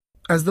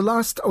As the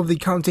last of the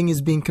counting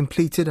is being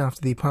completed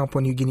after the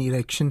Papua New Guinea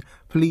election,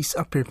 police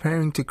are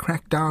preparing to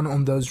crack down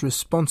on those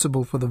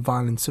responsible for the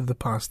violence of the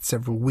past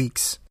several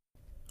weeks.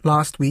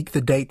 Last week,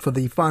 the date for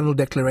the final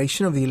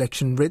declaration of the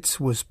election writs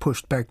was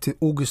pushed back to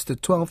August the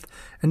 12th,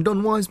 and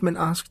Don Wiseman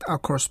asked our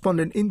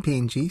correspondent in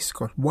PNG,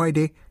 Scott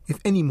Waide, if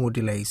any more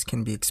delays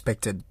can be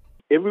expected.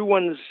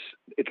 Everyone's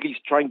at least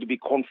trying to be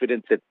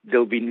confident that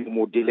there'll be no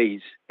more delays.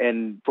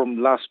 And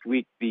from last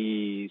week,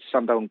 the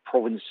Sundown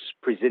province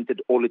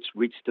presented all its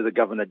writs to the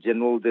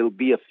Governor-General. There'll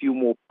be a few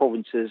more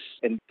provinces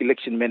and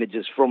election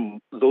managers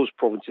from those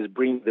provinces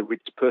bring the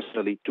writs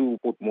personally to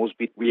Port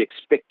Moresby. We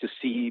expect to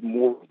see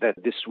more of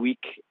that this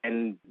week.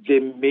 And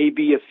there may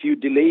be a few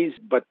delays,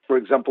 but for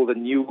example, the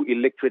new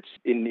electorates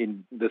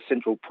in the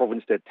central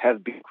province that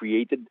have been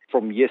created,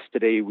 from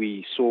yesterday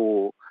we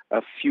saw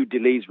a few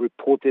delays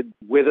reported.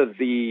 Whether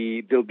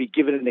they'll be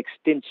given an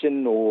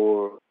extension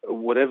or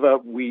whatever,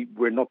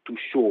 we're not too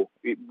sure.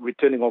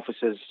 Returning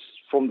officers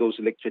from those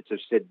electorates have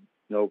said,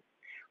 no,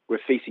 we're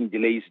facing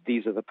delays.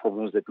 These are the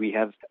problems that we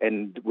have,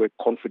 and we're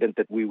confident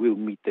that we will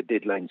meet the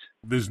deadlines.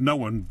 There's no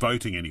one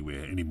voting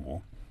anywhere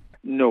anymore?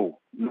 No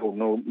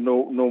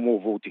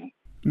more voting.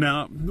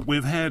 Now,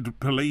 we've had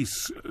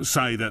police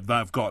say that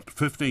they've got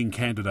 15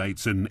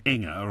 candidates in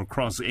Enga, or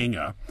across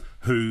Enga,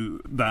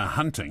 who they're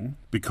hunting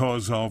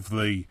because of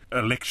the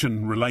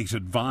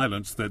election-related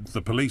violence that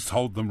the police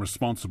hold them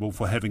responsible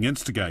for having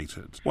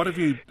instigated. What have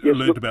you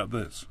learned about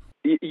this?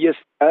 Yes,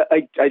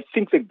 I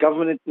think the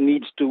government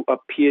needs to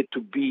appear to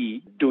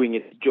be doing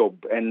its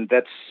job, and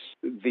that's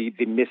the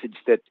message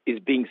that is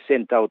being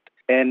sent out.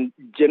 And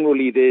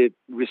generally, they're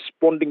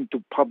responding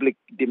to public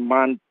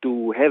demand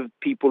to have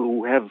people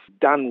who have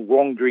done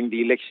wrong during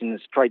the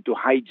elections tried to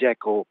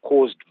hijack or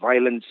caused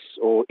violence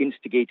or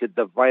instigated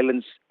the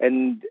violence,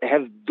 and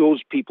have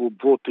those people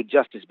brought to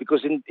justice.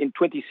 Because in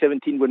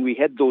 2017, when we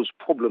had those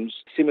problems,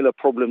 similar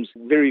problems,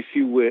 very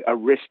few were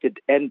arrested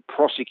and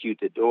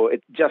prosecuted, or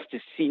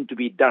justice seemed to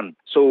be done.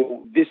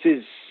 So this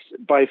is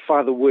by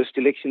far the worst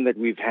election that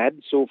we've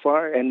had so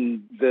far,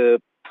 and the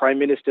Prime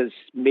Minister's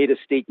made a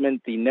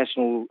statement. The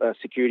National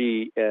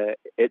Security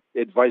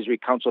Advisory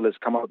Council has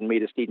come out and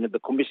made a statement. The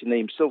Commissioner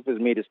himself has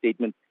made a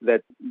statement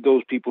that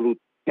those people who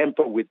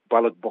tamper with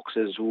ballot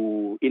boxes,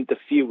 who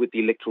interfere with the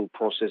electoral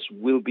process,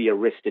 will be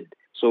arrested.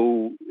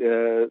 So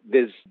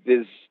there's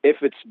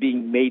efforts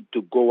being made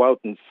to go out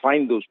and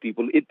find those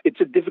people. It's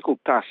a difficult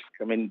task.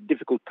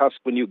 Difficult task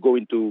when you go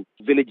into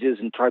villages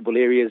and tribal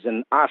areas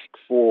and ask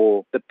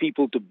for the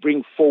people to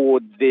bring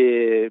forward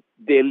their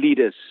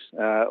leaders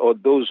or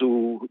those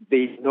who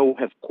they know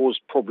have caused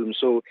problems.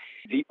 So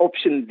the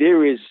option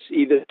there is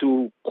either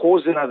to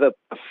cause another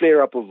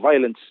flare-up of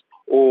violence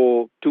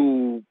or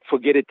to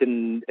forget it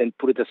and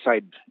put it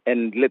aside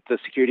and let the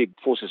security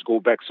forces go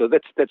back. So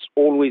that's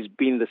always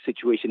been the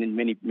situation in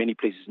many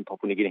places in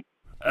Papua New Guinea.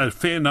 A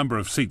fair number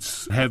of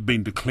seats have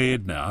been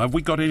declared now. Have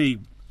we got any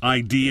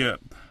idea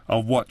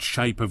of what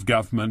shape of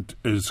government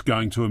is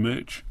going to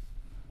emerge?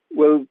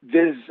 Well,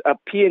 there's a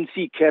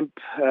PNC camp,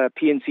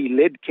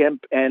 PNC-led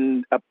camp,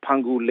 and a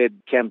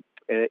Pangu-led camp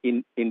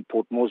in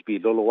Port Moresby,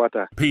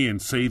 Lolowata.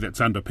 PNC,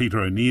 that's under Peter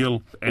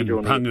O'Neill, and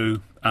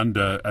Pangu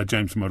under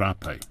James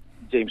Marape.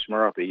 James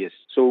Marape, yes.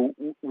 So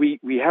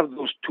we have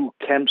those two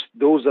camps.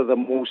 Those are the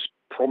most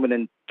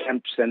prominent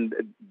camps, and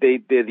they're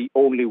the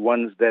only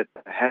ones that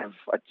have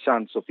a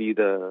chance of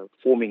either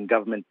forming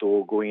government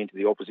or going into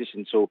the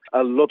opposition. So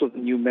a lot of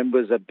new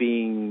members are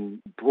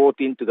being brought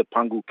into the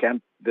Pangu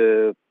camp.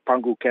 The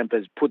Pangu camp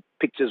has put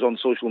pictures on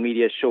social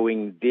media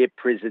showing their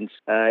presence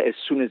as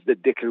soon as the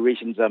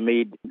declarations are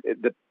made.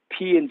 The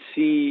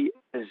PNC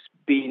has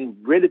been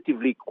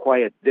relatively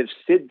quiet. They've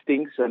said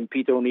things, and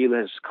Peter O'Neill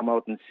has come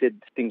out and said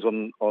things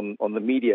on the media.